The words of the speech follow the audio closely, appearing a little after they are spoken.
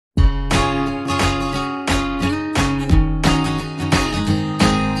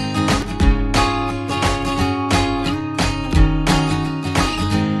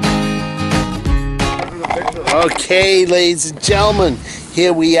Okay, ladies and gentlemen,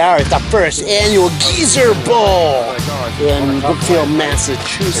 here we are at the first annual Geyser Bowl in Brookfield,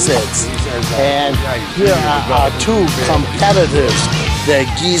 Massachusetts. And here are our two competitors, the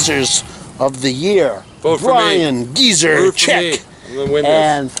Geezers of the year. Brian Geyser, check,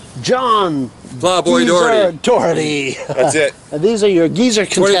 and John Plowboy Geyser Doherty. That's it. And these are your Geyser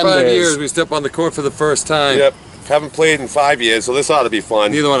contenders. 25 years we step on the court for the first time. Yep. Haven't played in 5 years, so this ought to be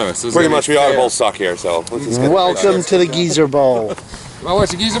fun. Neither one of us. Pretty much we ought to both suck here, so let's just get Welcome to the Geyser Bowl. Want to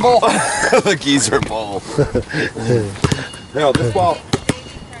watch the Geyser Bowl? the Geyser Bowl. No, this ball,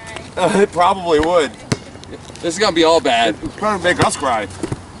 it probably would. This is going to be all bad. It's trying to make us cry.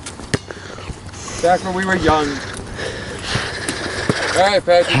 Back when we were young. Alright,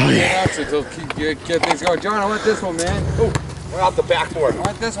 Patrick, get things going. John, I want this one, man. Oh, we're off the backboard. I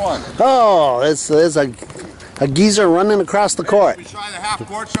want this one. Oh, there's a geezer running across the court. We try the half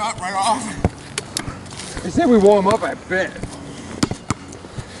court shot right off. They said we warm up, I bet.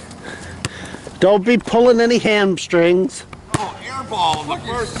 Don't be pulling any hamstrings. Oh, air ball, the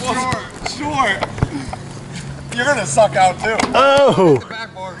first one. Short. You're going to suck out too. Oh. The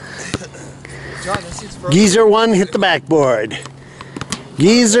backboard. John, this is Geyser 1 hit the backboard.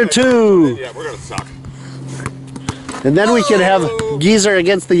 Geyser 2. Yeah, we're going to suck. And then we could have Geyser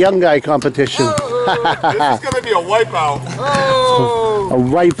against the young guy competition. This is going to be a wipeout. Oh! A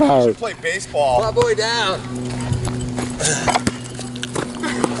wipeout. We should play baseball. Plowboy down.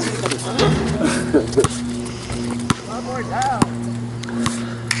 Plowboy down.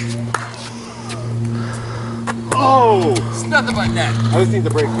 Oh! It's nothing but net. I just need to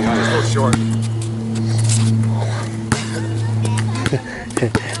break the ice. So short.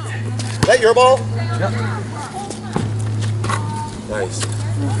 Is that your ball? Yep. Nice.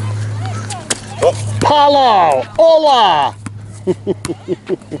 Oh. Paulo! Hola!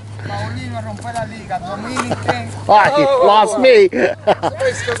 Oh, he lost me.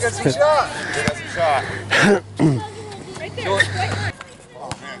 Somebody still gets a shot. That's a shot. Right there. Oh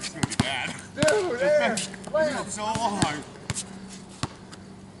man, it's going to be bad. Dude, there. It's been so long.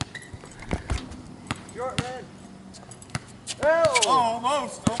 Short, man. Oh,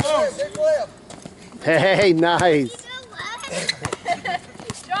 almost. Big flip. Hey, nice.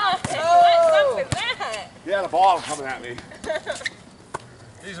 John, what's up with that? Yeah, the ball coming at me.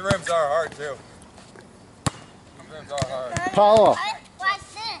 These rims are hard, too. These rims are hard. Paulo.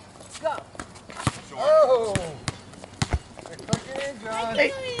 Go. Oh! They're clicking in, John.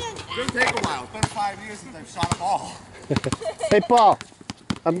 Hey. It's going to take a while. It's been 5 years since I've shot a ball. Hey, Paul.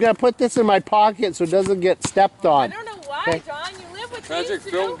 I'm going to put this in my pocket so it doesn't get stepped I on. don't know why, Okay. John. You live with Patrick,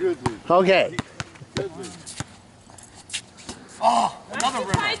 these film two. good. Okay. Oh, I another should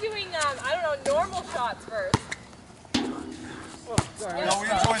river. try doing, I don't know, normal shots first. No, we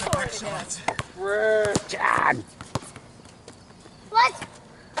enjoy the brick shots. John. What?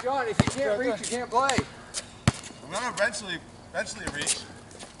 John, if you can't reach, you can't play. I'm going to eventually reach.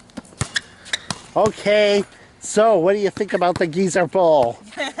 Okay. So, what do you think about the Geyser Bowl?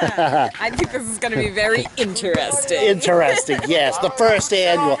 I think this is going to be very interesting. Interesting, yes. The first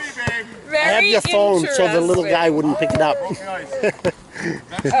annual. Very I have your phone so the little guy wouldn't pick it up.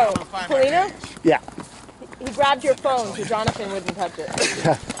 Oh, Polina? Yeah. He grabbed your phone so Jonathan wouldn't touch it.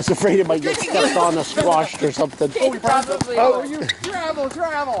 I was afraid it might get stepped on or squashed or something. He probably Oh, would. you travel.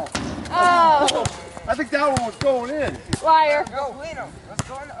 Oh, I think that one was going in. liar. Go, Lino. Let's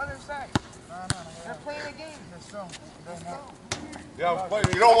go on the other side. They're playing a game. Yeah,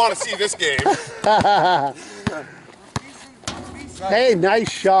 you don't want to see this game. Hey,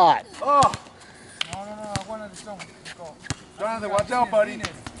 nice shot. Oh, No, I wanted to go. Jonathan, watch out, buddy.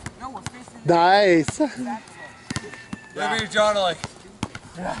 No, we're facing Nice. Yeah. Me and John are like,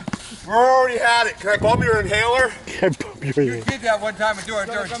 We already had it. Can I bum your inhaler? you did that one time during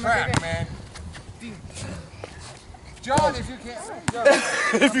track, man. John, if you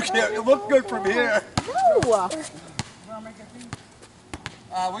can't. If you can't, it looked good from here. No.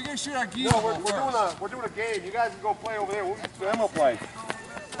 We're going to shoot our Geyser No, Bowl we're doing a game. You guys can go play over there. Then we'll play.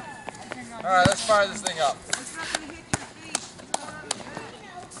 Alright, let's fire this thing up.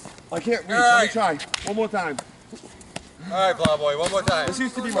 I can't reach. All Let me right. try. One more time. Alright, Plowboy, one more time. This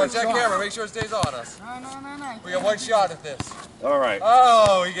used to be my Watch that shot. camera, make sure it stays on us. No. We got one shot at this. All right.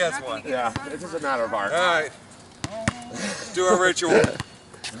 Oh, he gets one. Yeah, it's just a matter of art. Alright. Let's do a ritual.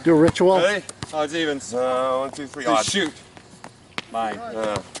 Do a ritual. Ready? Oh, it's evens. 1, 2, 3. Please Odds. shoot. Mine.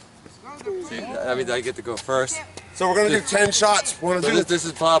 See, I mean, I get to go first. So we're gonna do 10 shots. We're gonna So do this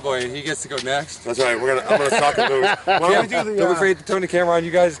is Plowboy, and he gets to go next. That's right. I'm gonna talk and move. Why don't we do the? Don't be afraid to turn the camera on.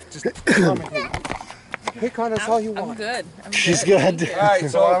 You guys just. Pick on us all you I'm want. good. She's good. All right,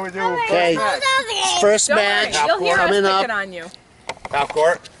 so what do we do? Okay, first Don't worry, match you'll hear us coming picking up. on you. Half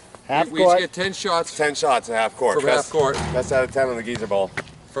court. Half We each court. get 10 shots 10 shots at half court. for half court. Best out of 10 on the Geyser Bowl.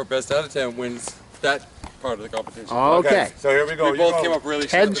 For best out of 10 wins that part of the competition. Okay. So here we go. We both came up really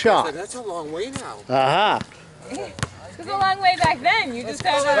Head short. shot. That's a long way now. Uh-huh. It was a long way back then. You just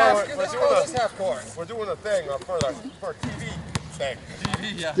had Let's go this half court. We're doing a thing for a TV thing.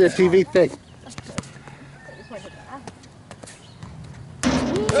 TV, yeah. The TV thing.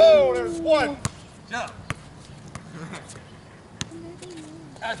 Oh, there's one. Jump.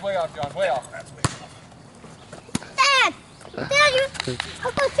 That's way off, John. Way off. That's way off. Dad! Dad, you...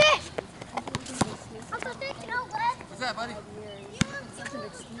 Uncle Dick! Uncle Dick, you know what? What's that, buddy?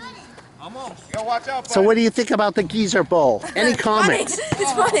 Almost. You gotta watch out, buddy. So what do you think about the Geyser Bowl? Any comments?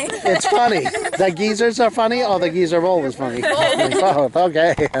 It's funny. It's funny. The geezers are funny? Oh, the Geyser Bowl was funny. Both,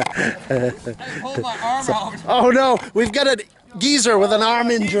 okay. I pulled my arm out. Oh no, we've got a geezer with an arm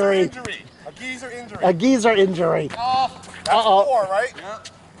injury. A Geyser injury. A geezer injury. That's Uh-oh. 4, right?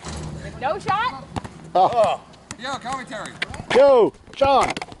 No shot? Oh. Yo, commentary. Go,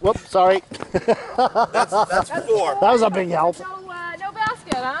 Sean. Whoops, sorry. That's 4. That was a big help. No, no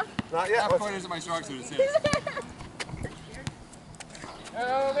basket, huh? Not yet. Half court isn't my strong suit. It's his.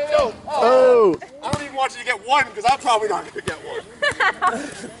 Oh. I don't even want you to get one because I'm probably not going to get one.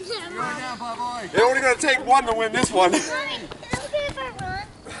 Going down, boy. They're only going to take one to win this one.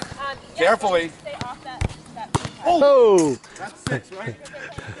 Carefully. Stay off that Oh. That's 6, right?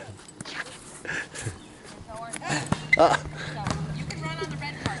 You can run on the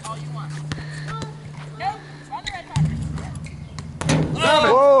red part all you want. No, run the red part.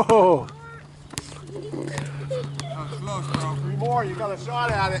 Whoa. Close, bro. 3 more. You got a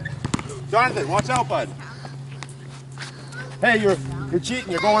shot at it. Jonathan, watch out, bud. Hey, you're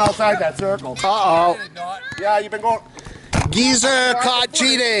cheating. You're going outside that circle. Uh-oh. Yeah, you've been going Geezer caught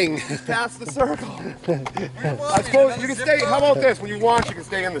cheating. past the circle. I suppose you can stay. How about this? When you want, you can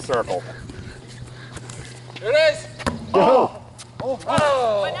stay in the circle. There it is. Oh. What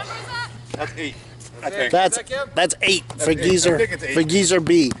number is that? That's 8. I think. That's 8 for eight. Geezer. I think it's 8. For Geezer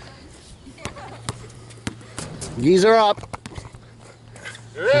B. Geezer up.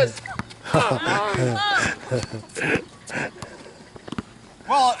 There it is.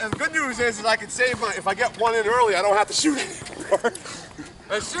 Well, the good news is I can save my. If I get one in early, I don't have to shoot anymore.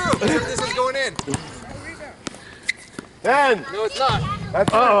 That's true. This is going in. 10. No, it's not.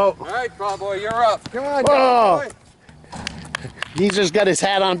 That's Uh-oh. All right, Bob boy, you're up. Come on, Oh. boy. Geezer's got his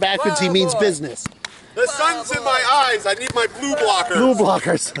hat on backwards. He means business. The sun's in my eyes. I need my blue blocker. Blue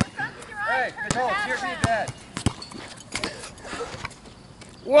blockers. Hey, go. Here's me, Dad.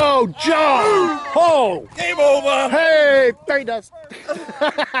 Whoa, John! Oh! Game over. Hey, fairy dust. I'm gonna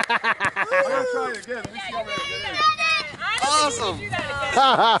try it again. Let me see how many I get in. Awesome.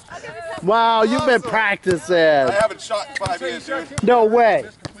 Wow, you've been practicing. I haven't shot in 5 years, dude. No way.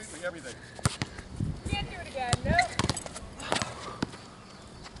 Just completely everything. Can't do it again. Nope.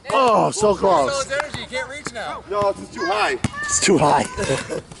 Oh, so All close. its energy, you can't reach now. No, it's just too high. It's too high.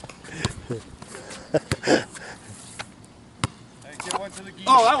 Hey, get one to the geese.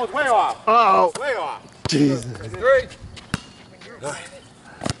 Oh, that was way off. Oh, Way off. Jesus. 3.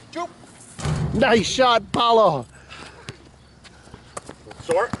 Nice shot, Paulo.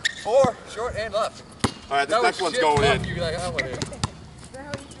 Short. 4. Short and left. All right, this That next was one's shit going tough. in. You'd be like, "Ah, what is it?"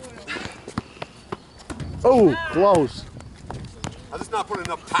 Oh, close. I'm just not putting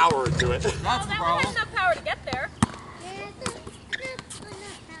enough power into it. That's the That one has problem. enough power to get there.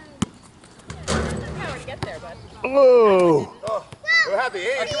 Enough power to get there, bud. Oh. We'll have the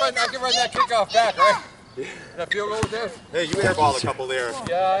I aim. can run that kickoff back, right? That field goal with this? Hey, you airball a couple there.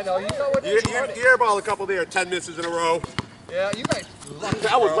 Yeah, I know. You know what You airball a couple there. 10 misses in a row. Yeah, you might.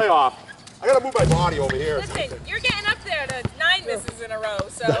 That was way off. I gotta move my body over here. Listen, you're getting up there to 9 misses in a row,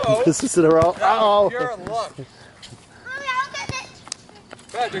 so. This is in a row. Uh-oh. Pure luck.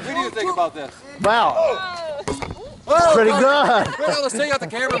 Patrick, what do you think about this? Wow. Oh, Pretty good. Well, let's take out the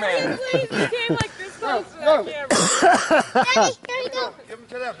cameraman. Please, you came like this close to the camera. Give him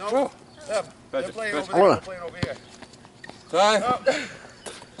to them. No. Them. They're playing over Patrick. there. We're playing over here. Time. Oh.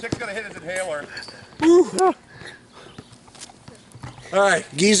 Chick's gonna hit his inhaler. All right.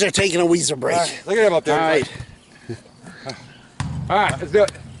 Geezer taking a Weezer break. Look at him up there. All right. All right, let's do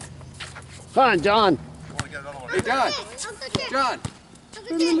it. Come on, John. I wanna get another one. Hey, John. John.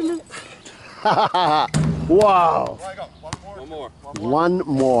 Wow. There I go. One more. One more. One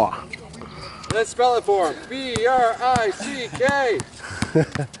more. Let's spell it for him. B-R-I-C-K.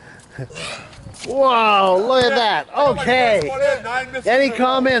 Whoa, look at that. Okay. 9 misses Any in a row.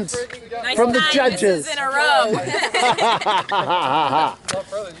 comments Nice from the 9 judges? misses in a row.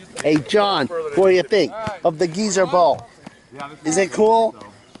 Hey, John, what do you think of the geezer bowl? Is it cool?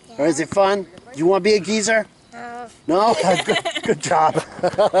 Or is it fun? Do you want to be a geezer? No? Good job.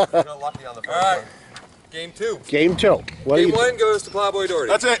 You're lucky on the first one. Game 2. Game 2. What do Game you 1 goes to Plowboy Doherty.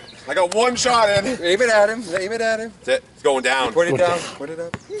 That's it. I got one shot in. Aim it at him. Aim it at him. That's it. It's going down. Point it down. Point it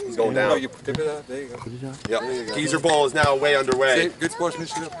up. He's going Oh, down. you tip it up. There you go. Yep. Geezer Bowl is now way underway. See? Good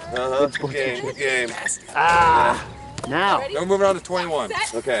sportsmanship. Good game. Good game. Now, Now we're moving on to 21.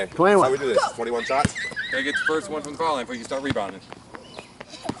 Okay. 21. How we do this? 21 shots. Gotta get the first one from the foul line before you start rebounding.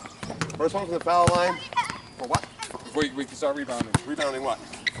 First one from the foul line. For what? Before we can start rebounding. Rebounding what?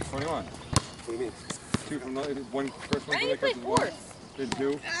 21. What do you mean? Two from the one. First one Why from don't the you play fourth? Then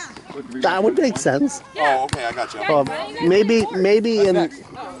 2. that would make sense. Oh, okay. I got you. Maybe in...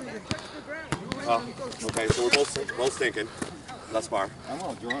 Oh, okay. So we're both stinking. Thus far. I'm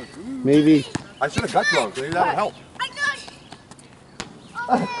all drunk. Maybe... I should have got drunk. Maybe that would help.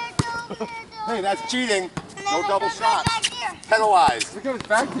 Hey, that's cheating. No double shots. Penalized. It comes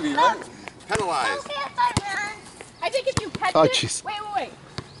back to me, right? Penalized. I think if you catch Oh, it. jeez. Wait.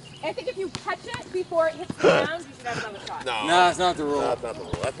 I think if you catch it before it hits the ground, you should have another shot. No. Nah, it's not the rule. That's not the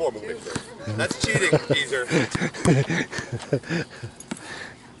rule. That's more moving. That's cheating, geezer.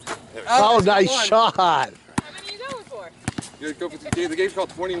 Oh, nice shot. How many are you going for? You go for the game's called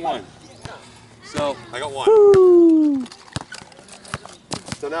 21. So I got one. Woo.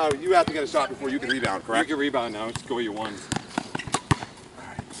 So now you have to get a shot before you can rebound, you correct? can rebound now. Just go with your ones.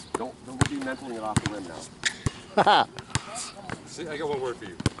 Don't be mentally it off the rim now. See, I got one word for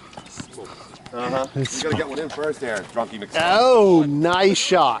you. Cool. Uh-huh. You gotta get one in first there, drunky McStuck. Oh, nice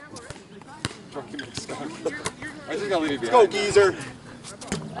shot. I just gotta leave you Go, behind. geezer.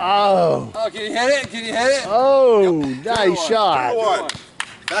 Oh. Oh, can you hit it? Can you hit it? Oh, nice Good shot. one.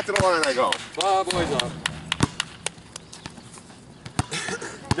 Back to the line I go. Boys up.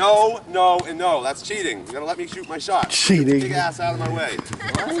 No, no, and no. That's cheating. You gotta let me shoot my shot. Cheating. Get your big ass out of my way.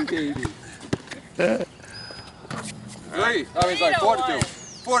 Fine, baby. 3. I mean, it's like 4 to 2.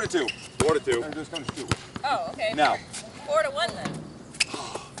 4 to 2. 4 to 2. I'm just gonna shoot. Oh, okay. Now. 4 to 1 then.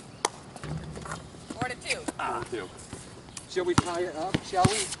 4 to 2. 4 to 2. Shall we tie it up? Shall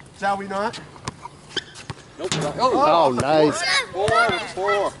we? Shall we not? Nope. Oh, nice. 4. No, you have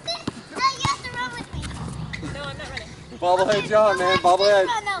to run with me. No, I'm not running. Bobblehead John, man. Bobblehead.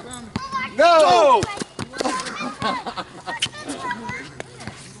 No. No!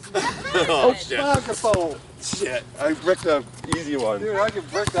 Oh, shit. Shit. I bricked the easy one. Dude, I can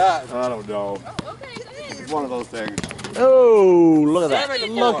brick that. I don't know. Oh, okay. Come in. It's one of those things. Oh, look at that.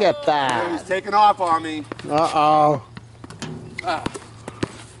 Look at He's that. taking off on me. Uh-oh. Ah.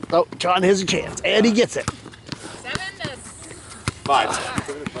 Oh, John has a chance, and he gets it. 7 to 5.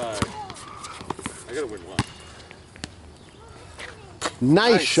 7 to 5. I gotta win one.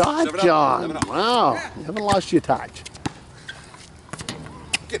 Nice Nice. shot, 7 up. John. 7 up. Wow, you haven't lost your touch.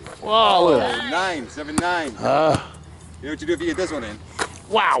 Get- Whoa, look at that. 9. 7, 9. You know what you do if you get this one in?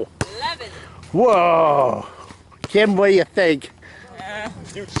 Wow. 11. Whoa. Kim, what do you think?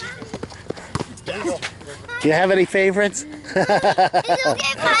 Do you have any favorites? Is it okay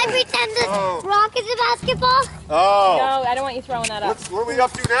if I pretend this rock is a basketball? Oh. No, I don't want you throwing that up. What are we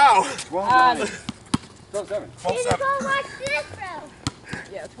up to now? 12, 7. 12 You 7. go watch this, bro.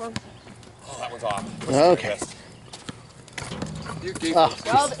 Yeah, 12. Oh, that one's off. Okay. You keep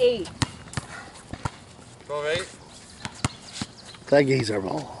 12, 8. 12, 8. The geezer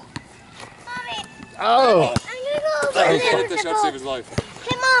bowl. Mommy, Oh. I'm gonna go over He there. can't hit the shot to save his life.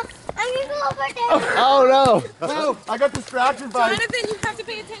 Hey, Mom, I'm gonna go over there. Oh, no. No, I got distracted by. Jonathan, you have to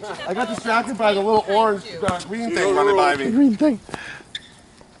pay attention. I got distracted by the little orange green thing running by me. Green thing.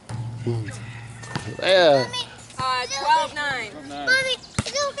 Yeah. 12, 9. Mommy, is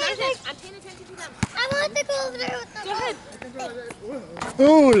it okay if I'm paying attention to them. I want to go over there with the Go ahead.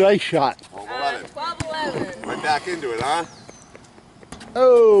 Ooh, nice shot. Oh, 11. 12, 11. Right back into it, huh?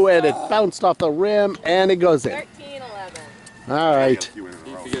 Oh, and it bounced off the rim, and it goes in. 13, 11. All right. You in a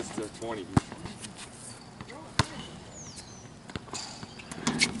row. If he gets to 20.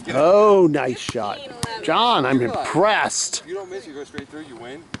 Oh, nice shot. John, I'm impressed. If you don't miss, you go straight through, you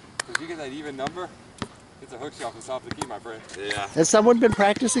win. If you get that even number, it's a hook shot from top of the key, my friend. Yeah. Has someone been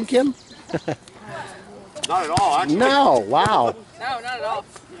practicing, Kim? Not at all, actually. No, wow. No, not at all.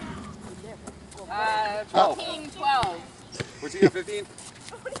 15, 12. What's he got, 15?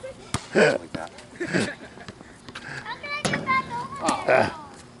 Like that. How can I get back over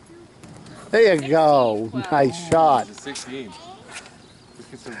There you go. Nice shot. This is 16.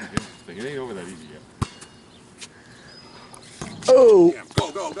 Just This is interesting. It ain't over that easy yet. Oh,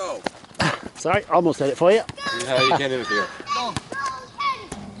 Go, go, go. sorry, almost had it for you. You can't hit it here. Go,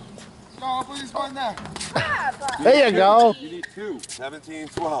 I'll put this one there. There you go. You need 2. 17,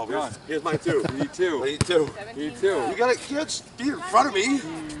 12. Done. Here's my 2. You need 2. I need 2. You need 2. You gotta be in front of me.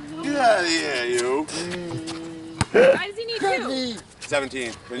 Get out of here, you. Why does he need 2?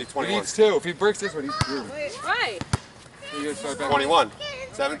 17. We need He 21. needs 2. If he breaks this one, he's through. Why? You gotta start back. 21.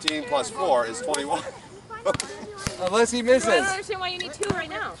 17 plus 4 is 21. Unless he I don't misses. understand why you need 2 right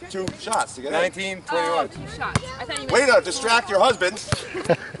now. 2 shots to get 19, Oh, 21. 2 shots. I thought you meant. Way to distract your husband.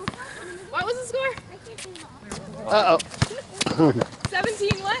 What was the score? Uh-oh. 17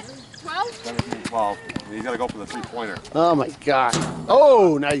 what? 12? 17, 12. You gotta go for the 3-pointer. Oh, my God.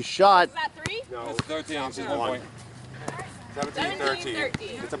 Oh, nice shot. Is that 3? No. That's 13. This is 1 point. 17, 13. 13.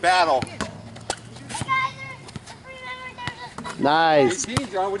 It's a battle. Nice. 18,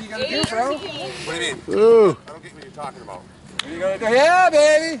 John. What are you gonna do, bro? 18. What do you mean? Ooh. I don't get what you're talking about. What are you gonna do? Yeah,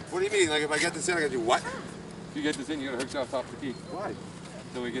 baby! What do you mean? Like if I get this in, I gotta do what? If you get this in, you gotta hook shot top of the key. Why?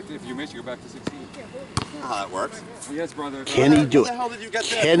 So we get if you miss, you go back to 16. That's not how that works. Yes, brother. Can he do How the it? hell did you get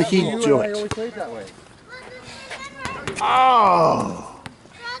that? Can he You do and I it? always played that way. Oh.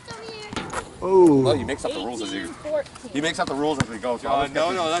 Oh, Oh. he makes up the rules as he 14. he makes up the rules as we go. So John,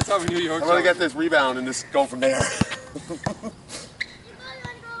 no, that's how we knew you hooked I'm gonna shot. get this rebound and just go from there.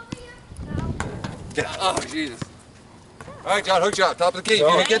 Get out. Oh, Jesus. All right, John, hook shot, top of the key. If you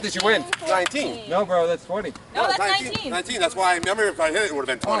don't get this, you win. 19. No, bro, that's 20. No, that's 19. 19. That's why I remember if I hit it, it would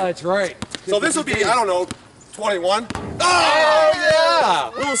have been 20. that's right. So this will be, I don't know, 21. Oh, yeah!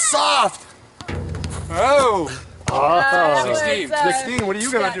 A little soft. Oh! Oh. 16. 16. What are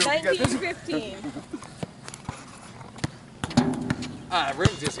you gonna do? Yeah, if you get 19, this? 15. Ah,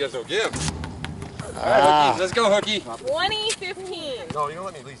 rims just gets no give. All right, Ah. Hookie, let's go, Hookie. 20, 15. No, you're gonna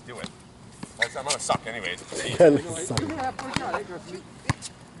let me at least do it. I'm gonna suck anyways.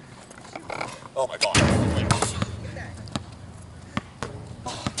 Oh my god.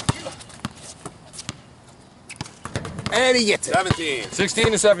 And he gets it. 17.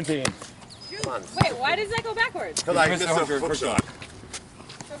 16 to 17. Come on. Wait, why does that go backwards? Because I missed missed the a hooker, hook hook shot.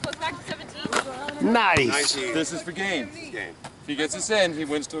 So it goes back to 17? Nice. 19. This is for game. Game. If he gets this in, he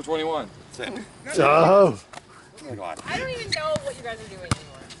wins to 21. That's it. Oh. Oh my god. I don't even know what you guys are doing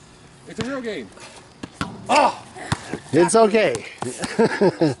anymore. It's a real game. It's okay.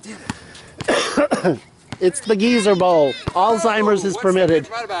 It's the Geyser Bowl. Alzheimer's is What's permitted.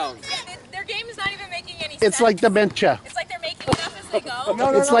 that right about? Their game is not even making any sense. It's like dementia. It's like they're making it up as they go.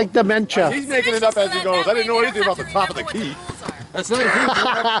 No, It's like dementia. He's making it up as he goes. I didn't know anything about the top of the key. That's not a game. You don't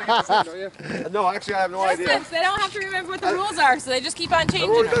have to get this in, don't you? No, actually, I have no idea. They don't have to remember what the rules are, so they just keep on I've changing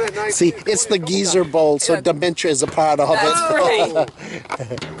already them. done it 19. See, it's the Geyser Bowl, so dementia is a part of That's it. right.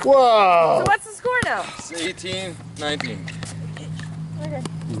 Whoa. So what's the score now? It's 18, 19.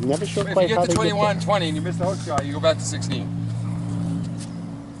 Never sure If you quite how get to they 21, 20, and you miss the hook shot, you go back to 16.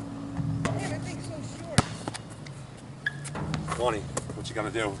 20. What you gonna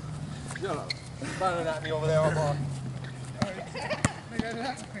do? Shut up. Running at me over there, Omar. What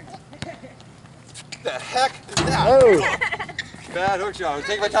the heck is that? Oh. Bad hook shot.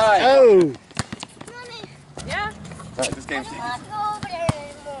 Take my time. Oh. Yeah? Alright, this game's deep. I want to go over there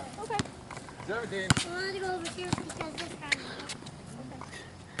anymore. Okay. 17. I want to go over here because this guy.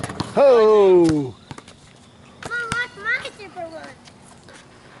 Oh. Mom, watch my super one.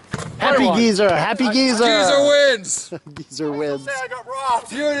 Happy Geyser. Happy Geyser. Geezer wins. Geyser wins. I got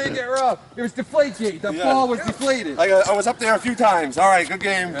robbed. You didn't get rough. It was deflategate. The Yeah. ball was deflated. I was up there a few times. All right, good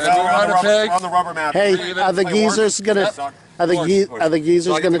game. Yeah, we're on a peg. We're on the rubber mat. Hey, are the Geezers gonna? Are the Geezers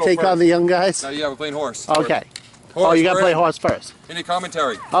So I get gonna to go take on first. the young guys? Now, yeah, we're playing horse. Okay. Horse, Oh, you gotta we're play in. horse first. Any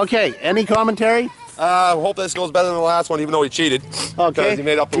commentary? Okay. Any commentary? Hope this goes better than the last one, even though he cheated. Okay. He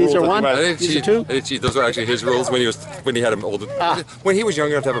made up the Geezer rules. one. I didn't Geezer cheat. two. I didn't cheat. Those were actually his rules when he had him older. When he was young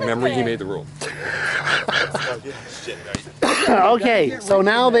enough to have a memory, he made the rule. Shit, right? Okay. So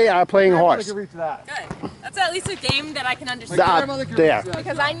now they are playing horse. Good. That's at least a game that I can understand. There.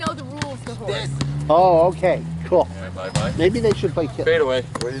 Because I know the rules to horse. Oh, okay. Cool. Bye-bye. Maybe they should play kid. Fade away.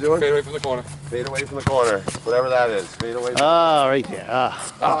 What are you doing? Fade away from the corner. Fade away from the corner. Whatever that is. Fade away. Oh, right there.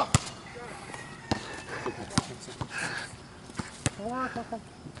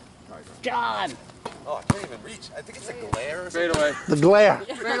 John. Oh, I can't even reach. I think it's a glare or Fade something. away. The glare.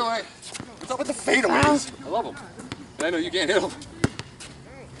 Fade away. What's up with the fadeaways? I love him. I know you can't hit him.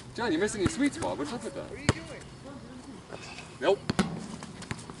 John, you're missing your sweet spot. What's up with that? Nope.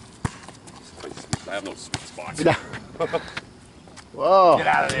 I have no sweet spots. Yeah. Whoa. Get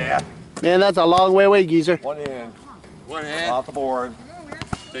out of there. Man, that's a long way away, Geezer. One hand. One hand. Off the board.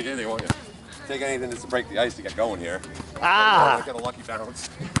 Take anything, won't you? Take anything just to break the ice to get going here. Ah, Get a lucky bounce.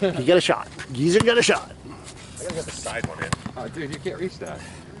 you get a shot. Geezer got a shot. I gotta get the side one in. Oh, dude, you can't reach that.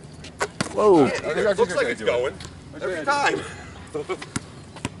 Whoa. It looks like it's going. Every time. All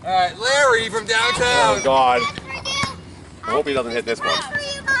right, Larry from downtown. Oh, God. I hope he doesn't hit this one.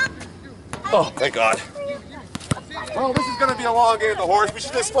 Oh, thank God. Well, this is going to be a long game of the horse. We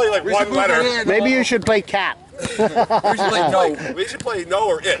should just play like one letter. Maybe you should play cat. We should play no. We should play no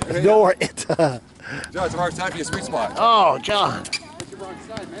or it. No or it. John, it's a hard time for your sweet spot. Oh, John. That's your wrong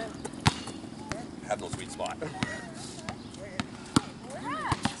side, man. Have no sweet spot.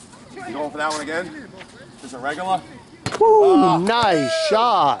 You going for that one again? Just a regular? Woo, nice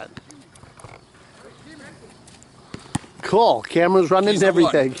shot. Cool. Camera's running Geezer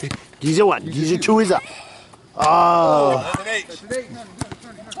everything. Geezer 1. Geezer 2 is up. Oh. That's an H.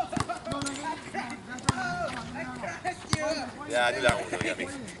 Yeah, I knew that one was going to get me.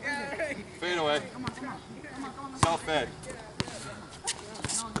 Fade away. Self-fed.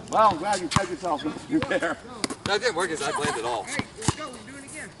 Well, I'm glad you fed yourself there. That didn't work as I planned at all.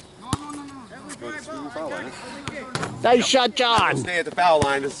 Nice shot, John. Stay at the foul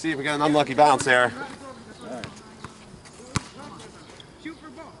line just to see if we get an unlucky bounce there.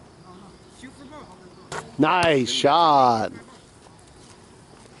 Nice shot.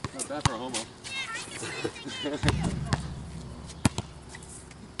 Not bad for a homo.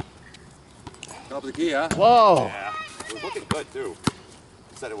 Top of the key, huh? Whoa. Yeah, it was looking good too.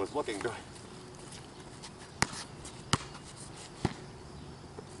 He said it was looking good.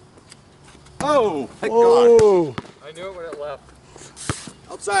 Oh, thank God. Oh. I knew it when it left.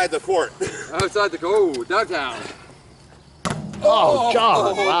 Outside the court. Outside the go, downtown. Oh,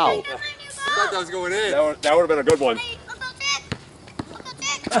 John. Wow. I thought that was going in. That would have been a good one.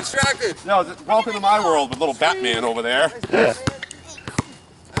 Distracted. No, welcome to my world with little Batman over there.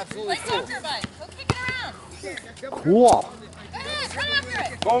 Absolutely Play cool. soccer, bud. Go kick it around. Cool. Go ahead, run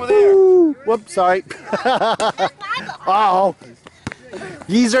after it. Go over there. Woo. Whoops, sorry. Oh.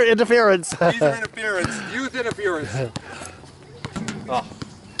 Geezer interference. These are interference. Youth interference. Oh.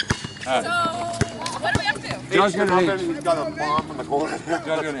 So, what are we up to? John's gonna He's H. He's got a bomb in the corner. That's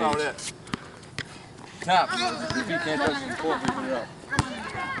gonna about H. it. Tap. If you can't touch the court, we put it up.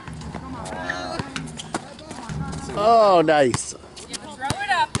 Oh, nice. You can throw it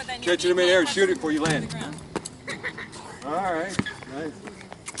up, but then you Catch it in midair and shoot it before you land. ground. All right. Nice.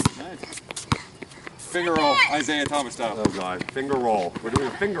 Nice. Finger roll, Isaiah Thomas style. Oh God, finger roll. We're doing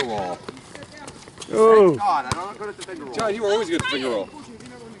a finger roll. Oh. God, I'm not good at the finger roll. John, you were always good at finger roll.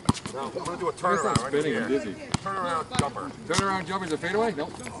 No, I'm gonna do a turnaround right Spinning and here. dizzy. Turnaround jumper. Turn around jumpers and fade away?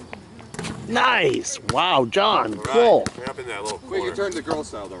 Nope. Nice. Wow, John. All Cool. right, right up in that little Wait, you corner. turn the girl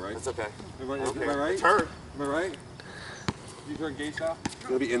style though, right? That's okay. Am I, Okay. am I right? Turn. Am I right? You turn gay style? It's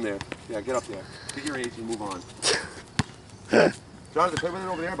gonna be in there. Yeah, get up there. Get your age and move on. Jonathan, play with it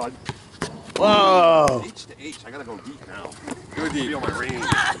over there, bud. Whoa. H to H. I gotta go deep now. Go deep. Feel my range.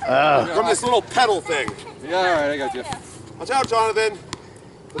 Oh. From this little pedal thing. Yeah, all right, I got you. Watch out, Jonathan.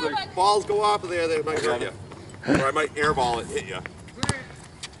 When the balls go off of there, they might hurt you. Or I might airball it and hit you.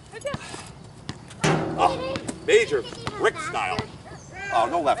 Oh, major brick style. Oh,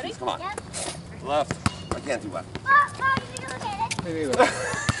 no lefties. Come on. Left. I can't do left. Me neither.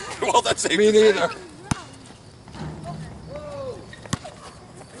 Well, that's safe. Me to say. neither.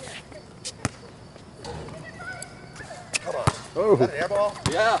 Come on. Oh. Is that an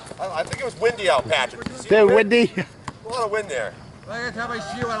airball? Yeah. I think it was windy out, Patrick. Did you see They're the wind? windy. A lot of wind there. Every time I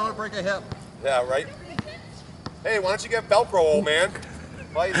shoot, I don't want to break a hip. Yeah, right. Hey, why don't you get Velcro, old man?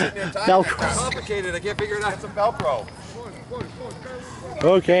 While you're sitting there tying Velcro. that stuff. Complicated, I can't figure it out. Get some Velcro.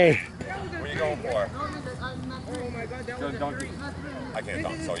 Okay. What are you going for? Donkey. I can't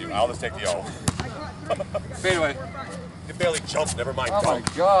dunk, so I'll just take the O. Fade away. You barely jumped, never mind Oh my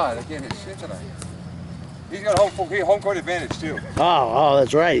dunk. God, I can't hit shit tonight. He's got home court advantage too. Oh,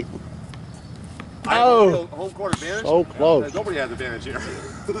 that's right. I have Oh. a real home court advantage. So close. Nobody has advantage here.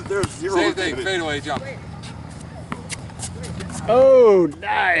 There's zero Same thing, advantage. fade away, jump. Oh,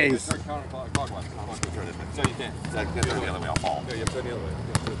 nice. Start counterclockwise. I'm not gonna turn it. So you can't. I can't turn it the other way, I'll fall. Yeah, you have to turn the other way. You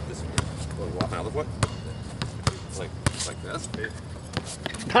have to do it this way. Walk my other foot? It's like this?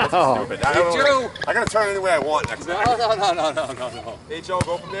 Oh. Stupid. I don't know. H.O. I gotta turn it any way I want next No, time. no. H.O.,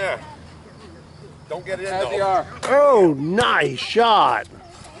 go from there. Don't get it in At the though. R. Oh, nice shot.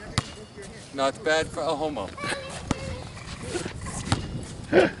 Not bad for a homo.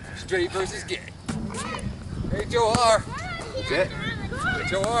 Straight versus gay. H.O.R. That's it.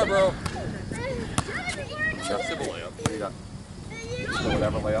 H.O.R. bro. Simple layup. What do you got? Just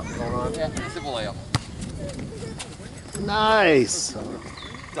whatever layup going on. Yeah, simple layup. Nice.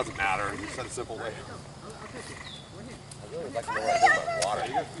 Doesn't matter. You said a simple way. I really would like to know what I did about water.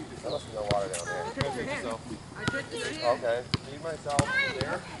 There must be no water down there. Okay. Feed myself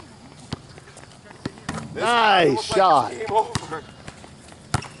there. Nice shot. Game over.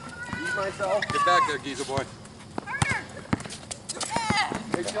 Feed myself. Get back there, geezer boy.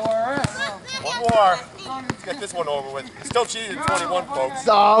 HLRS. One more. Let's get this one over with. He still cheated 21, folks.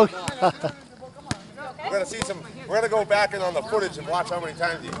 Dog. We're gonna see some. We're gonna go back in on the footage and watch how many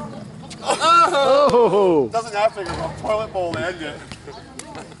times he. Oh. Doesn't have to go toilet bowl to end it.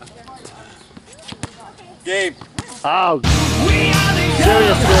 Game. Oh.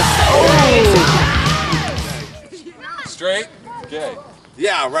 Seriousness. Straight. Okay.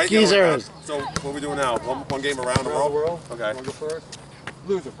 Yeah, right. Geezers. So what are we doing now? One game around the world. Okay. Wanna go first?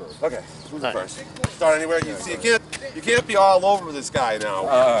 Loser first. Okay. Who's first? Start anywhere. You see, you can't be all over this guy now. All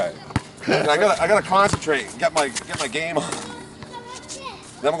right. I gotta concentrate and get my game on.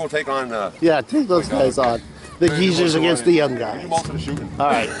 Then we're gonna take on. Yeah, take those guys on. The geezers against the young Do guys. most of the shooting. All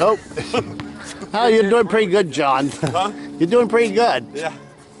right. Oh. Oh, you're doing pretty good, John. Huh? You're doing pretty good. Yeah.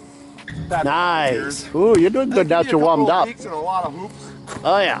 Nice. Ooh, you're doing good now that you're warmed up. Weeks and a lot of hoops.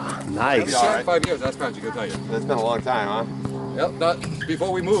 Oh, yeah. Nice. All right. 5 years. That's magic. I'll tell you. It's been a long time, huh? Yep. Not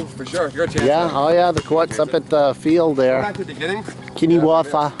before we move, for sure. You're a chance. Yeah, oh yeah, the court's up at the field Go there. back to the beginning.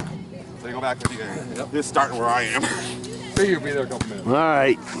 Kinniwafa. So you go back to the beginning. Yep. Just starting where I am. Figure you'll be there a couple minutes. All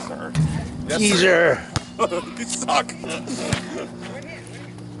right. Yes, Geezer. You suck.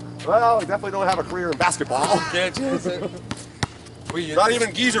 Well, we definitely don't have a career in basketball. Can't chance it. Not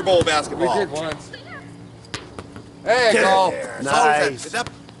even Geezer Bowl basketball. We did once. Hey, Get goal. in there. It's Nice. always that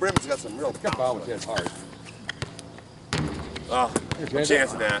brim's got some real Good foul, but it's hard. Oh, I'm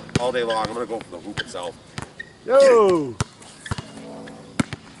chancing that all day long. I'm gonna go for the hoop itself. Yo.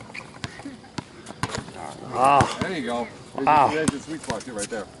 Ah. There you go. Ow. There's the sweet spot too, right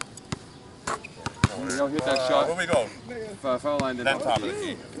there. There you go. Hit that shot. Where we go? Foul line. That top of the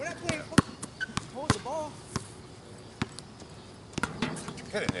key.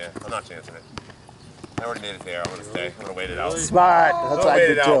 Get in there. I'm not chancing it. I already made it there. I'm gonna stay. I'm gonna wait it out. Smart. That's I'll what I wait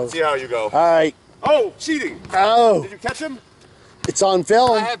did it out. too. See how you go. All right. Oh, cheating! Oh, Did you catch him? it's on I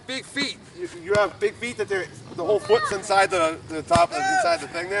film. have big feet. You have big feet that the whole foot's inside the top inside the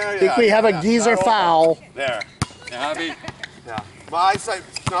thing there. I think we have a geezer foul. There. Yeah, Javi. Yeah. My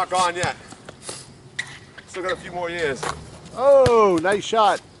eyesight's not gone yet. Still got a few more years. Oh, nice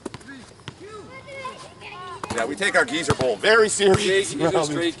shot. Yeah, we take our geezer bowl very serious.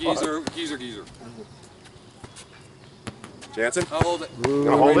 Straight geezer. Jansen? I'll hold it.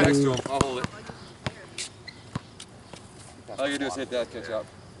 Gonna hold Right it? next to him. I'll hold it. All you do is hit that, catch up.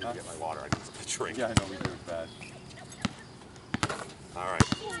 Get my water. I need some drink. Yeah, I know we do it bad. All right.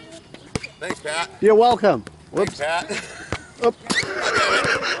 Thanks, Pat. You're welcome. Thanks, Pat.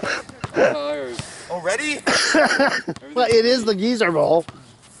 Tires. Already? Well, it is the geezer bowl.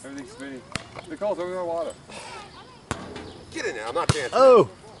 Everything's spinning. Nicole's over there water. Get in there. I'm not chancing. Oh.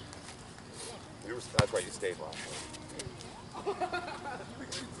 That's right. You stayed last time.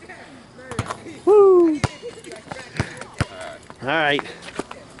 Woo. All right.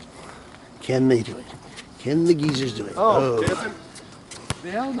 Can they do it? Can the geezers do it? Oh, Jansen?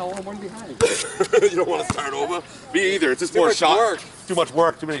 The hell no, I'm one behind. You don't want to start over? Me either. It's just more much shots. work. Too much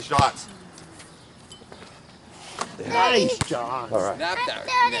work. Too many shots. Nice, John. All right. Snap that.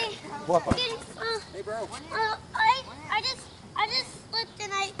 Daddy. What? Hey, bro. I just slipped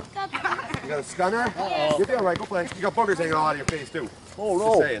and I got. You got a stunner? You'll be all right. Go play. You got boogers hanging all out of your face too. Oh Just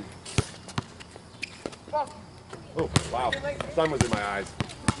no. saying. Oh wow. Sun was in my eyes.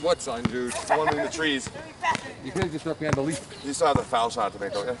 What son, dude? The one in the trees. You could have just stuck behind the leaf. You still have the foul shot to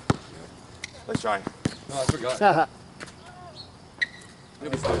make, don't you? Let's try. No, I forgot.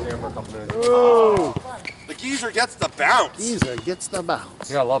 You'll be stuck there for a couple minutes. Oh. The geezer gets the bounce. Geezer gets the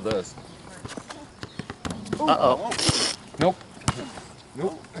bounce. Yeah, I love this. Uh-oh. Nope.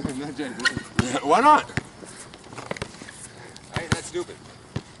 Nope. Not James. Why not? I ain't that stupid.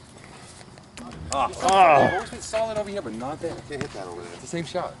 Oh. I've always been solid over here, but not there. Can't hit that over there. It's the same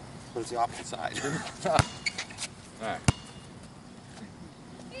shot. But it's the opposite side. Alright.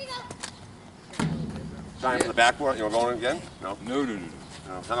 Trying for the backboard. You want going again? No. No. No.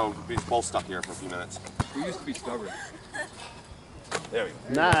 We'll be both stuck here for a few minutes. We used to be stubborn. There we go.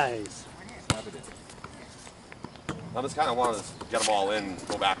 Nice. Snap it in. I just kind of want to get them all in and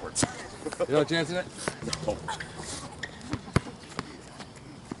go backwards. You know a chance in it? No.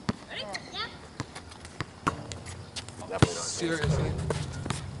 Definitely not. Seriously?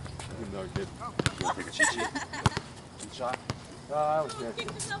 No, kid. You want to take a cheat sheet? Cheat shot? I was chancing.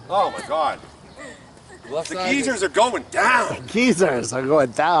 Oh my god. Left The side. geezers are going down. Geezers are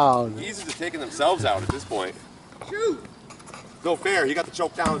going down. Geezers are taking themselves out at this point. Shoot. No fair. He got the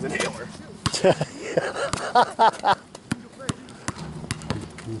choke down as an inhaler.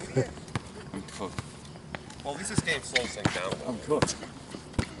 I'm cooked. Well, at least this game slows things down. I'm cooked.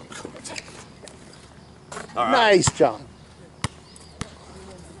 All right. Nice, John.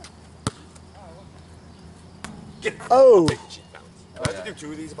 Get it. Oh, Take the cheap bounce. Do I have to do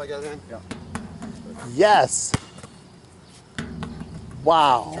 2 of these if I get it in? Yeah. yes.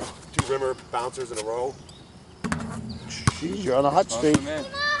 Wow. 2 rimmer bouncers in a row. Jeez, you're on a hot Awesome, streak. man.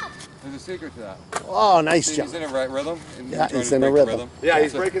 There's a secret to that. Oh, nice, See, John. he's in a right rhythm. And Yeah, trying he's to in a break the rhythm. Yeah,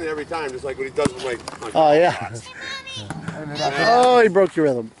 he's So- breaking it every time, just like what he does with my Oh, yeah. And then after Oh, he broke your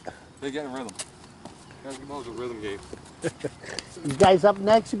rhythm. they get in rhythm. Basketball is a rhythm game. You guys up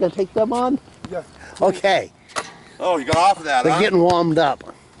next? You gonna take them on? Yeah. Okay. Oh, you got off of that, They're huh? getting warmed up.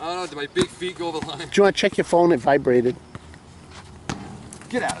 I don't know, did my big feet go over the line? Do you want to check your phone? It vibrated.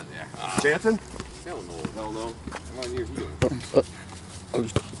 Get out of there. Jansen? Hell no. Hell no. I'm on your heel.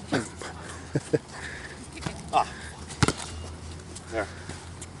 There.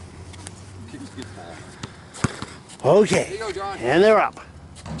 Keep his feet ball. Okay. There you go, John. And they're up.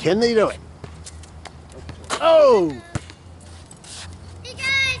 Can they do it? Oh! Hey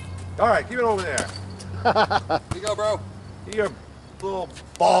guys. All right, keep it over there. There you go, bro. Your little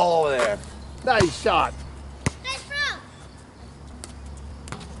ball over there. Nice shot. Nice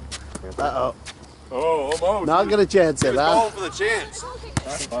throw. Uh-oh. Oh, almost. Not gonna chance He it, was huh? going for the chance.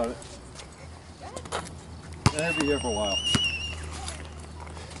 That's about it. I'll be here for a while.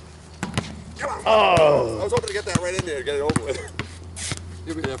 Come on. Oh! I was hoping to get that right in there to get it over with.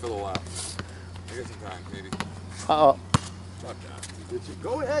 You'll be there for a little while. I guess some time, maybe. Uh-oh. Not that.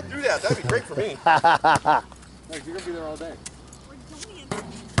 Go ahead, do that. That'd be great for me. Like, you're gonna be there all day.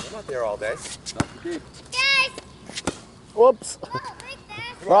 I'm not there all day. Not for deep. Guys. Whoops. Oh, big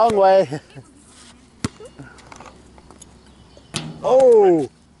Dad. Wrong way. Oh!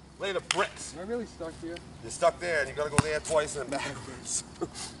 Lay the bricks. Am I really stuck here? You're stuck there, and you gotta go there twice and then backwards.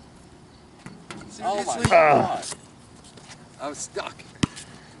 Oh my Seriously? god. I was stuck.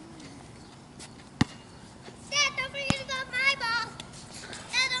 Dad, don't forget about my ball.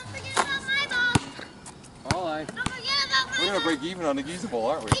 Dad, don't forget about my ball. All right. Don't forget about my We're gonna ball. break even on the Geezer Bowl,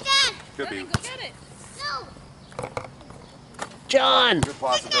 aren't we? Hey, Dad. Could be. Go get it. No. John! Good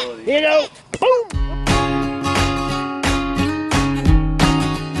possibility. Here you go! Boom!